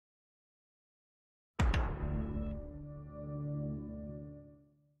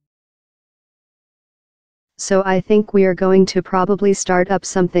So I think we are going to probably start up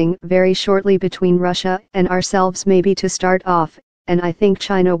something very shortly between Russia and ourselves, maybe to start off, and I think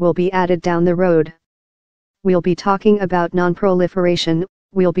China will be added down the road. We'll be talking about non-proliferation,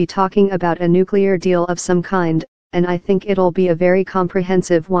 we'll be talking about a nuclear deal of some kind, and I think it'll be a very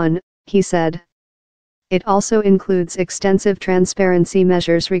comprehensive one, he said. It also includes extensive transparency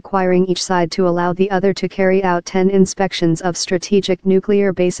measures requiring each side to allow the other to carry out 10 inspections of strategic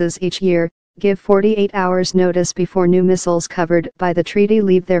nuclear bases each year, give 48 hours notice before new missiles covered by the treaty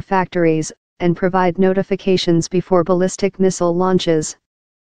leave their factories, and provide notifications before ballistic missile launches.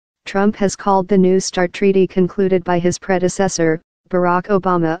 Trump has called the New START treaty concluded by his predecessor, Barack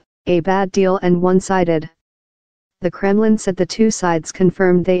Obama, a bad deal and one-sided. The Kremlin said the two sides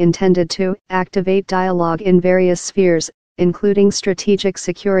confirmed they intended to activate dialogue in various spheres, including strategic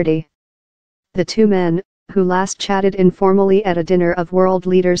security. The two men, who last chatted informally at a dinner of world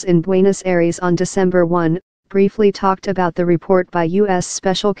leaders in Buenos Aires on December 1, briefly talked about the report by U.S.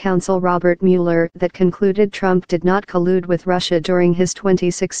 Special Counsel Robert Mueller that concluded Trump did not collude with Russia during his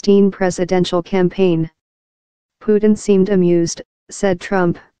 2016 presidential campaign. Putin seemed amused, said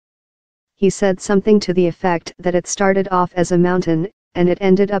Trump. He said something to the effect that it started off as a mountain, and it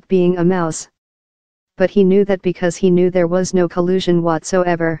ended up being a mouse. But he knew that because he knew there was no collusion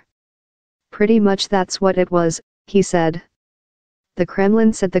whatsoever. Pretty much that's what it was, he said. The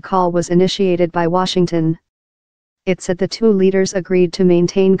Kremlin said the call was initiated by Washington. It said the two leaders agreed to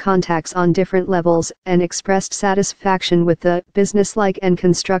maintain contacts on different levels and expressed satisfaction with the businesslike and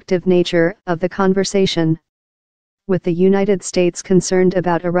constructive nature of the conversation. With the United States concerned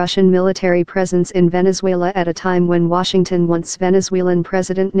about a Russian military presence in Venezuela at a time when Washington wants Venezuelan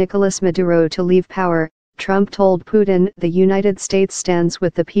President Nicolas Maduro to leave power, Trump told Putin the United States stands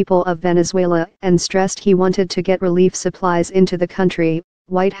with the people of Venezuela and stressed he wanted to get relief supplies into the country,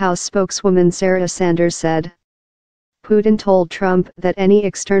 White House spokeswoman Sarah Sanders said. Putin told Trump that any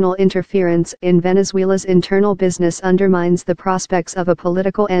external interference in Venezuela's internal business undermines the prospects of a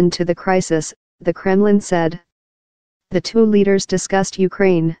political end to the crisis, the Kremlin said. The two leaders discussed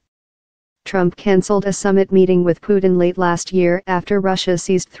Ukraine. Trump cancelled a summit meeting with Putin late last year after Russia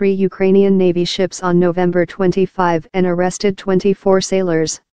seized 3 Ukrainian Navy ships on November 25 and arrested 24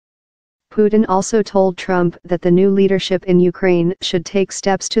 sailors. Putin also told Trump that the new leadership in Ukraine should take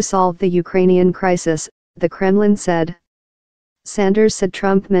steps to solve the Ukrainian crisis, the Kremlin said. Sanders said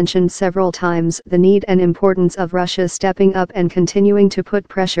Trump mentioned several times the need and importance of Russia stepping up and continuing to put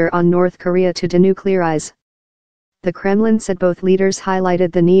pressure on North Korea to denuclearize. The Kremlin said both leaders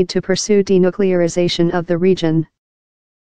highlighted the need to pursue denuclearization of the region.